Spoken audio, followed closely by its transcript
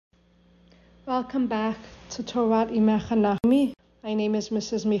Welcome back to Torah Imecha Nachmi. My name is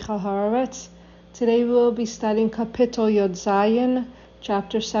Mrs. Michal Horowitz. Today we will be studying Kapitel Yod Zayin,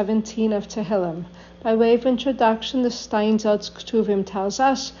 chapter 17 of Tehillim. By way of introduction, the Steinsaltz Ketuvim tells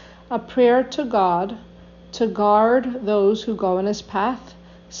us a prayer to God to guard those who go in his path,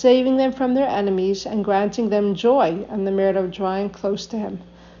 saving them from their enemies and granting them joy and the merit of drawing close to him.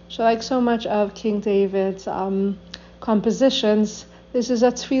 So like so much of King David's compositions, this is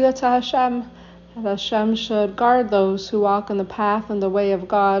a tefillah to Hashem, that Hashem should guard those who walk in the path and the way of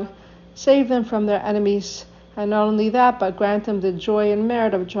God, save them from their enemies, and not only that, but grant them the joy and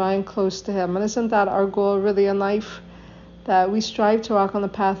merit of drawing close to him. And isn't that our goal really in life? That we strive to walk on the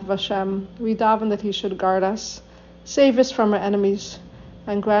path of Hashem. We daven that he should guard us, save us from our enemies,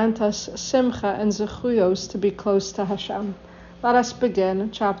 and grant us simcha and zechuyos to be close to Hashem. Let us begin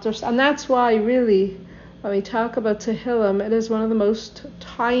chapters. And that's why really, when we talk about Tehillim, it is one of the most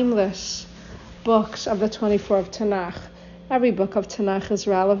timeless books of the 24 of Tanakh. Every book of Tanakh is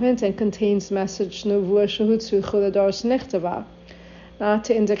relevant and contains message nuvuah shehutzu chuladors nichtava. Not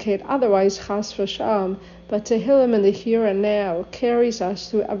to indicate otherwise, chas v'shalom, but Tehillim in the here and now carries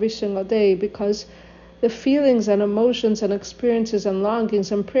us through every single day, because the feelings and emotions and experiences and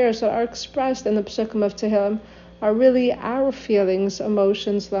longings and prayers that are expressed in the psukim of Tehillim are really our feelings,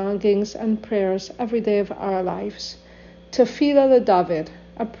 emotions, longings, and prayers every day of our lives. Tefillah LeDavid,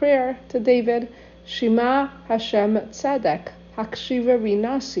 a prayer to David. Shema Hashem Tzedek, Hakshiva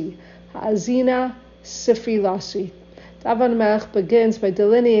Rinasi, Ha'azina Sifilasi. David Melech begins by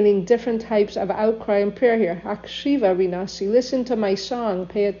delineating different types of outcry and prayer here. Hakshiva Rinasi, listen to my song,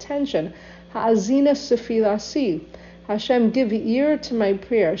 pay attention. Ha'azina Sifilasi, Hashem, give ear to my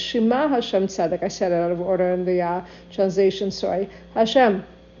prayer. Shema Hashem Tzedek. I said it out of order in the translation, sorry. Hashem,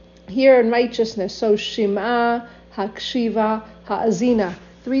 hear in righteousness. So Shema, Hakshiva, Ha'azina.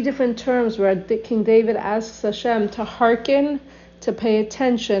 Three different terms where King David asks Hashem to hearken, to pay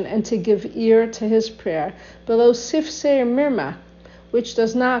attention, and to give ear to his prayer. Below Sifsei Mirma, which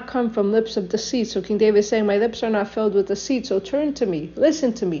does not come from lips of deceit. So King David is saying, my lips are not filled with deceit, so turn to me,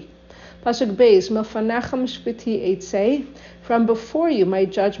 listen to me. Pasuk Beis, Milfanechem Shpiti Eitzei, from before you my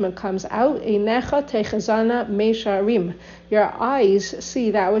judgment comes out. Einecha Techazana Meisharim, your eyes see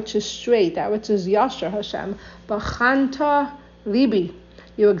that which is straight, that which is Yasher, Hashem. Bachanta Libi,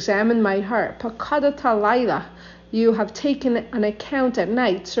 you examine my heart. Pakadata Laila, you have taken an account at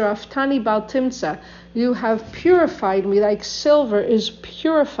night. Seraftani Bal Timtza, you have purified me like silver is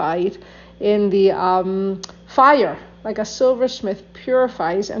purified in the fire. Like a silversmith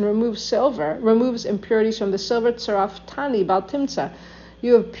purifies and removes impurities from the silver. Tzaraftani Bal Timtza,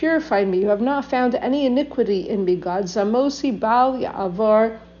 you have purified me. You have not found any iniquity in me, God. Zamosi Bal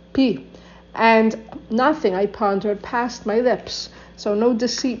Ya'avor Pi, and nothing I pondered past my lips. So no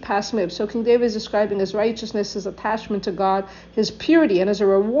deceit past my lips. So King David is describing his righteousness, his attachment to God, his purity, and as a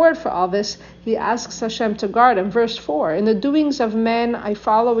reward for all this, he asks Hashem to guard him. Verse 4, in the doings of men I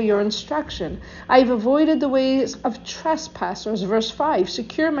follow your instruction. I've avoided the ways of trespassers. Verse 5,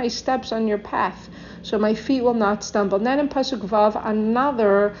 secure my steps on your path, so my feet will not stumble. And then in Pasuk Vav,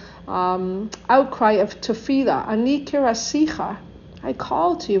 another outcry of tefillah. Ani kirasicha, I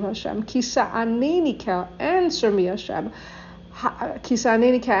call to you, Hashem. Kisa anenika, answer me, Hashem. Answer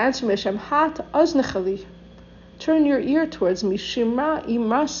me, Hashem. Hat oznechali, turn your ear towards me. Shema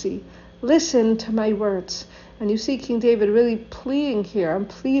imasi, listen to my words. And you see King David really pleading here. I'm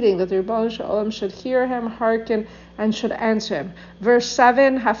pleading that the Rebbeinu Shalom should hear him, hearken, and should answer him. Verse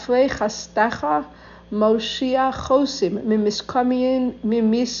 7, Haflei chastecha moshia chosim mimis komimin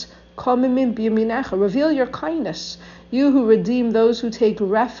b'yaminecha. Reveal your kindness, you who redeem those who take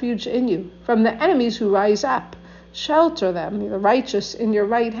refuge in you, from the enemies who rise up. Shelter them, the righteous, in your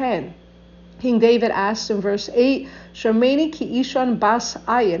right hand. King David asks in verse 8, Shemeni ki ishon bas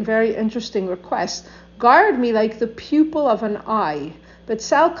ayin, very interesting request. Guard me like the pupil of an eye, but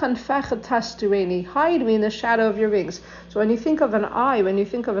sal kanfechet tastureni, hide me in the shadow of your wings. So when you think of an eye, when you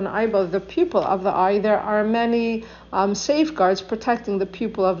think of an eyeball, the pupil of the eye, there are many safeguards protecting the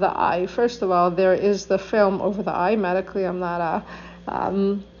pupil of the eye. First of all, there is the film over the eye. Medically, I'm not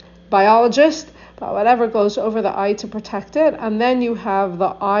a biologist, but whatever goes over the eye to protect it. And then you have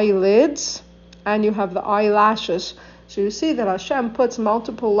the eyelids and you have the eyelashes. So you see that Hashem puts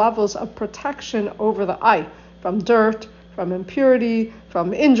multiple levels of protection over the eye, from dirt, from impurity,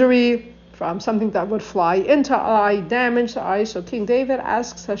 from injury, from something that would fly into the eye, damage the eye. So King David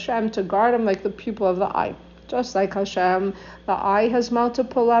asks Hashem to guard him like the pupil of the eye. Just like Hashem, the eye has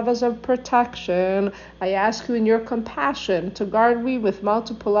multiple levels of protection. I ask you in your compassion to guard me with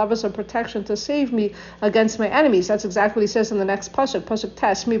multiple levels of protection to save me against my enemies. That's exactly what he says in the next pasuk, pasuk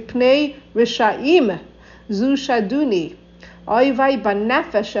tes. Mipnei rishaim zu shaduni. Oivai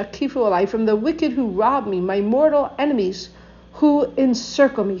banefesh akifu alai, from the wicked who rob me, my mortal enemies who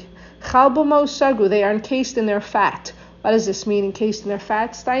encircle me. Chalbomo sagu, they are encased in their fat. What does this mean, encased in their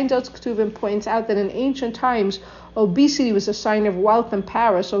fat? Steinsaltz Ketuvim points out that in ancient times, obesity was a sign of wealth and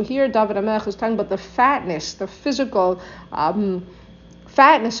power. So here David HaMelech is talking about the fatness, the physical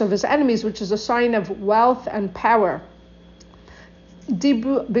fatness of his enemies, which is a sign of wealth and power.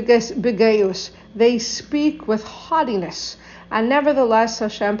 Dibru begeus, they speak with haughtiness. And nevertheless,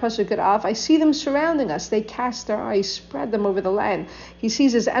 Hashem, pasuk Av, I see them surrounding us. They cast their eyes, spread them over the land. He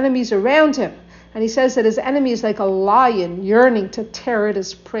sees his enemies around him. And he says that his enemy is like a lion yearning to tear at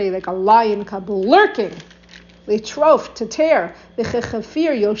his prey, like a lion cub lurking, litrof, to tear,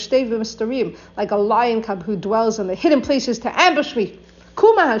 like a lion cub who dwells in the hidden places to ambush me.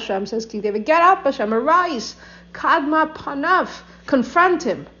 Kuma Hashem, says King David, get up Hashem, arise, kadma panav, confront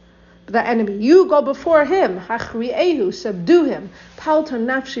him, the enemy. You go before him, hachriehu, subdue him. Palta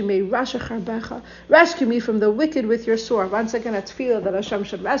nafshi me rasha charbecha. Rescue me from the wicked with your sword. Once again, a tefillah that Hashem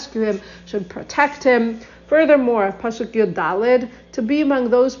should rescue him, should protect him. Furthermore, pasuk Yud Daled, to be among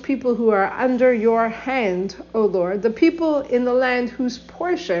those people who are under your hand, O Lord, the people in the land whose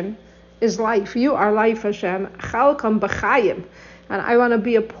portion is life. You are life, Hashem. Chalkam b'chayim. And I want to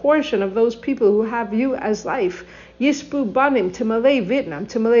be a portion of those people who have you as life. Yispu banim, timalei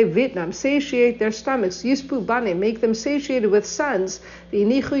Vietnam, satiate their stomachs. Yispu banim, make them satiated with sons.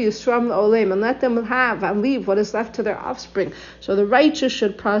 V'inichu yisram olem, and let them have and leave what is left to their offspring. So the righteous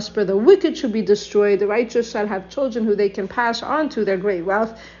should prosper, the wicked should be destroyed. The righteous shall have children who they can pass on to their great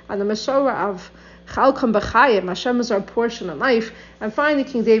wealth. And the Masorah of Chalkam b'chayim, Hashem is our portion in life. And finally,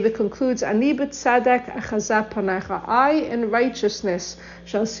 King David concludes, Ani b'tzadek achazah panecha, I in righteousness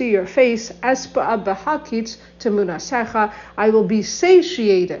shall see your face. Espa'a b'hakitz temunasecha, I will be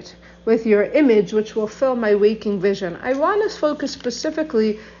satiated with your image, which will fill my waking vision. I want to focus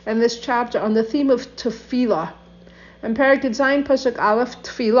specifically in this chapter on the theme of tefillah. In Perek Zayin pasuk Aleph,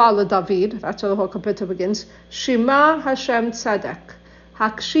 tefillah LeDavid, that's how the whole kapitel begins. Shema Hashem tzadek.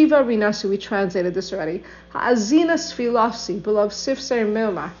 Hakshiva Rinasi, we translated this already. Ha'azina sfilafsi, beloved Sifsei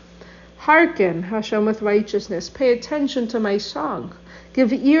Milma. Hearken, Hashem, with righteousness. Pay attention to my song.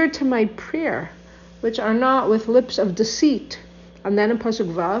 Give ear to my prayer, which are not with lips of deceit. And then in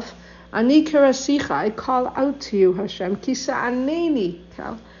Pasuk Vav, Ani kirasicha, I call out to you, Hashem. Kisa aneni,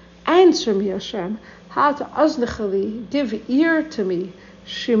 answer me, Hashem. Hat aznechali, give ear to me.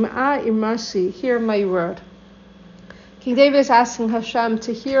 Shim'a imasi, hear my word. King David is asking Hashem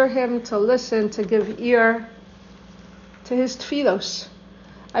to hear him, to listen, to give ear to his tefillos.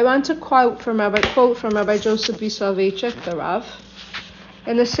 I want to quote from Rabbi Joseph B. Soloveitchik, the Rav,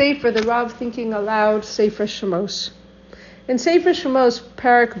 in the Sefer, the Rav thinking aloud, Sefer Shemos. In Sefer Shemos,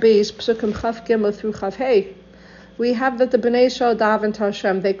 Perek Beis, Psukim Chaf Gimel through Chaf Hey, we have that the Bnei Yisrael daven to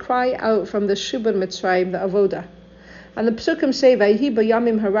Hashem, they cry out from the Shibud Mitzrayim, the Avodah. And the Psukim say, Vayhi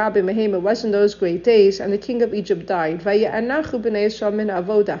b'yamim harabim mehem, it was in those great days, and the king of Egypt died. Vayanachu b'nei Yisrael min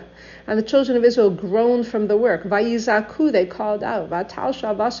avoda, and the children of Israel groaned from the work. Vayizaku, they called out. Vatal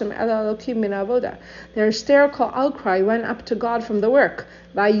shavasim el elokim min avoda. Their hysterical outcry went up to God from the work.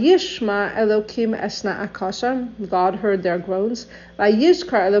 Vayishma elokim esna akasam, God heard their groans.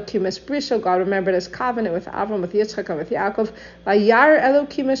 Vayizkar elokim es briso, God remembered his covenant with Avram, with Yitzchak, and with Yaakov. Vayar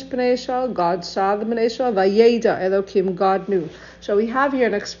elokim es b'nei Yisrael, God saw the b'nei Yisrael. Vayeda elokim, God knew. So we have here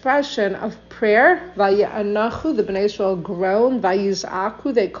an expression of prayer. Vayanachu, the Bnei Yisrael groaned.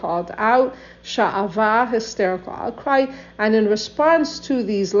 Vayizaku, they called out. Sha'ava, hysterical outcry. And in response to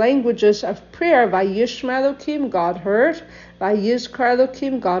these languages of prayer, Vayishma Elokim, God heard. Vayizkar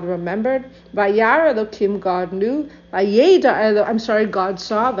Elokim, God remembered. Vayar Elokim, God knew. God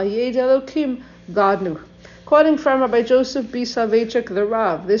saw. Vayeda Elokim, God knew. Quoting from Rabbi Joseph B. Soloveitchik, the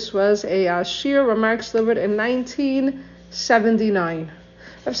Rav, this was a shir remarks delivered in 1979.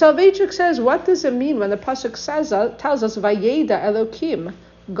 Rav Soloveitchik says, what does it mean when the pasuk tells us Vayeda Elokim,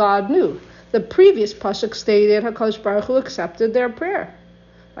 God knew? The previous pasuk stated HaKadosh Baruch Hu accepted their prayer.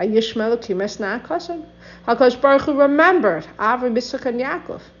 Vayishma Elokim esna akasam. HaKadosh Baruch Hu remembered Avram, Yitzchak, and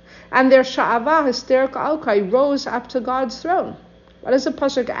Yaakov, and their sha'ava, hysterical outcry, rose up to God's throne. What does the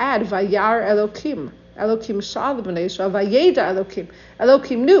pasuk add? Vayar Elokim. Elokim saw the Bnei Yisrael. Vayeda Elokim.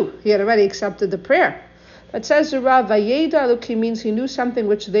 Elokim knew. He had already accepted the prayer. But says the Rav, Vayeda Elokim means he knew something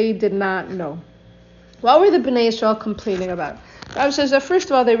which they did not know. What were the Bnei Yisrael complaining about? Rav says that first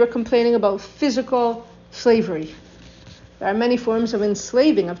of all, they were complaining about physical slavery. There are many forms of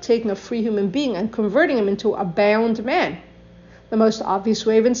enslaving, of taking a free human being and converting him into a bound man. The most obvious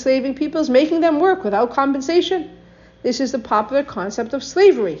way of enslaving people is making them work without compensation. This is the popular concept of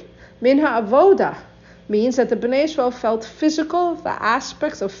slavery. Min ha'avoda means that the Bnei Israel felt the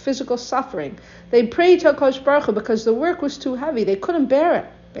aspects of physical suffering. They prayed to HaKadosh Baruch Hu because the work was too heavy. They couldn't bear it.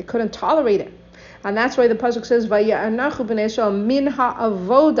 They couldn't tolerate it. And that's why the pasuk says, Vaya'anachu Bnei Israel min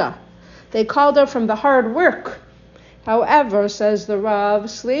ha'avoda. They called out from the hard work. However, says the Rav,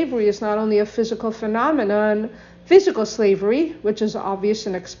 slavery is not only a physical phenomenon. Physical slavery, which is obvious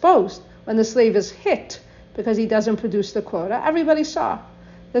and exposed, when the slave is hit because he doesn't produce the quota, everybody saw.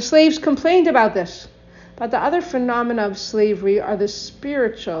 The slaves complained about this. But the other phenomena of slavery are the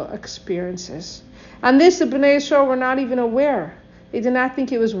spiritual experiences. And this, the Bnei Israel were not even aware. They did not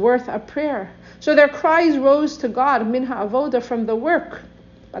think it was worth a prayer. So their cries rose to God, min ha'avoda, from the work.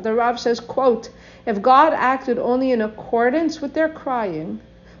 But the Rav says, quote, if God acted only in accordance with their crying,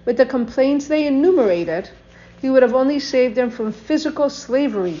 with the complaints they enumerated, he would have only saved them from physical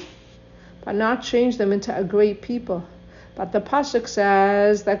slavery, but not changed them into a great people. But the pasuk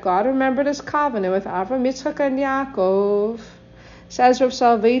says that God remembered his covenant with Avraham, Yitzchak, and Yaakov. Says Rav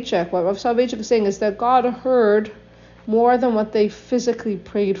Soloveitchik, what Rav Soloveitchik is saying is that God heard more than what they physically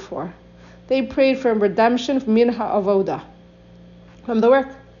prayed for. They prayed for redemption from min ha'avoda, from the work.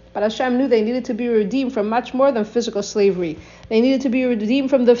 But Hashem knew they needed to be redeemed from much more than physical slavery. They needed to be redeemed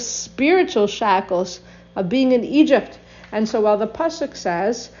from the spiritual shackles of being in Egypt. And so while the pasuk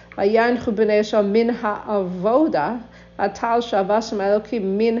says, Vayanchu b'nei Yisrael min ha'avoda, atal shavasam elokim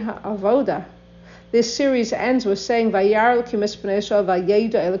min ha'avoda, this series ends with saying, Vayar elokim es b'nei Yisrael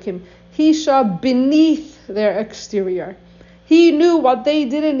vayeda elokim. He saw beneath their exterior. He knew what they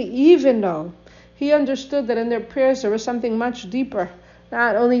didn't even know. He understood that in their prayers there was something much deeper,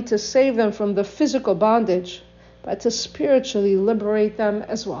 not only to save them from the physical bondage, but to spiritually liberate them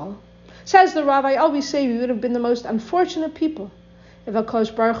as well. Says the Rav, I always say we would have been the most unfortunate people if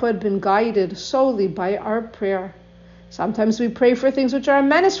HaKadosh Baruch Hu had been guided solely by our prayer. Sometimes we pray for things which are a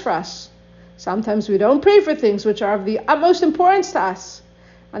menace for us. Sometimes we don't pray for things which are of the utmost importance to us.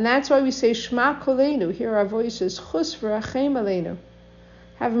 And that's why we say, Shema Kolenu, hear our voices, Chus v'rachem aleinu.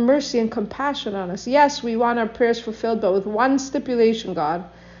 Have mercy and compassion on us. Yes, we want our prayers fulfilled, but with one stipulation, God.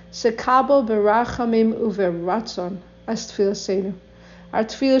 Sekabel berachamim uveratzon as tfilaseinu. Our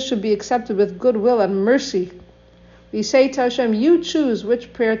tefillah should be accepted with goodwill and mercy. We say to Hashem, you choose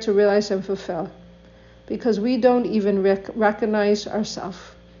which prayer to realize and fulfill, because we don't even recognize ourselves.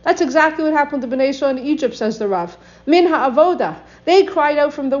 That's exactly what happened to Bnei Israel in Egypt, says the Rav. Min ha'avoda. They cried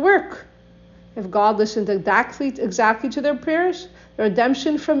out from the work. If God listened exactly to their prayers, the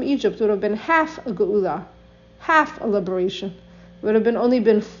redemption from Egypt would have been half a geula, half a liberation. It would have only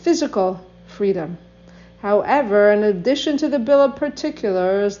been physical freedom. However, in addition to the bill of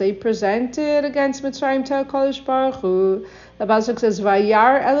particulars they presented against Mitzrayim to HaKadosh Baruch Hu, the pasuk says,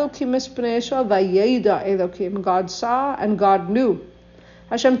 Vayar Elokim es b'nei Yisrael vayeda Elokim. God saw and God knew.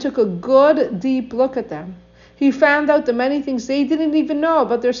 Hashem took a good, deep look at them. He found out the many things they didn't even know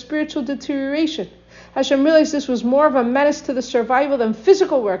about their spiritual deterioration. Hashem realized this was more of a menace to the survival than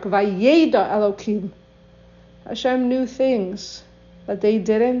physical work. Vayeda Elokim. Hashem knew things that they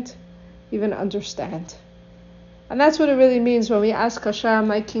didn't even understand. And that's what it really means when we ask Hashem,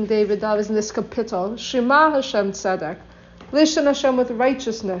 like King David does in this capital, Shema Hashem Tzedek, listen Hashem with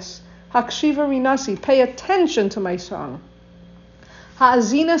righteousness, Hakshiva Rinasi, pay attention to my song,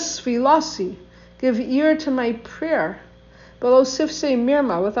 Ha'azina Sfilasi, give ear to my prayer, Below Sifsei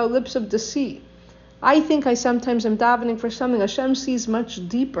Mirma, without lips of deceit. I think I sometimes am davening for something Hashem sees much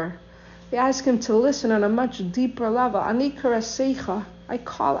deeper. We ask Him to listen on a much deeper level. Ani karasecha, I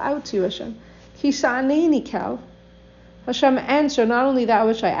call out to you, Hashem. Kisa'aneni kal. Hashem, answer not only that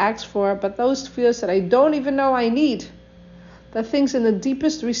which I ask for, but those fears that I don't even know I need. The things in the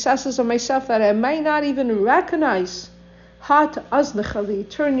deepest recesses of myself that I might not even recognize. Hat aznechali,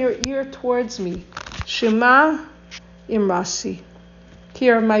 turn your ear towards me. Shema imrasi,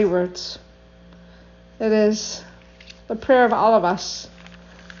 hear my words. It is the prayer of all of us,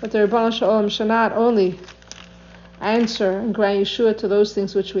 that the Rebbeinu Shalom should not only answer and grant Yeshua to those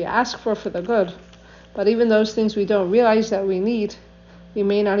things which we ask for the good, but even those things we don't realize that we need, we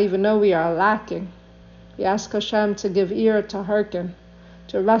may not even know we are lacking. We ask Hashem to give ear, to hearken,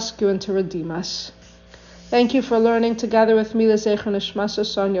 to rescue and to redeem us. Thank you for learning together with me. L'zecher nishmas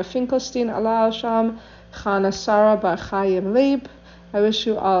Sonia Finkelstein, Allah Hashem, Chana Sarah Bar Chaim Leib. I wish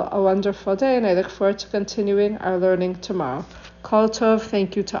you all a wonderful day, and I look forward to continuing our learning tomorrow. Kol Tov,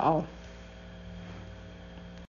 thank you to all.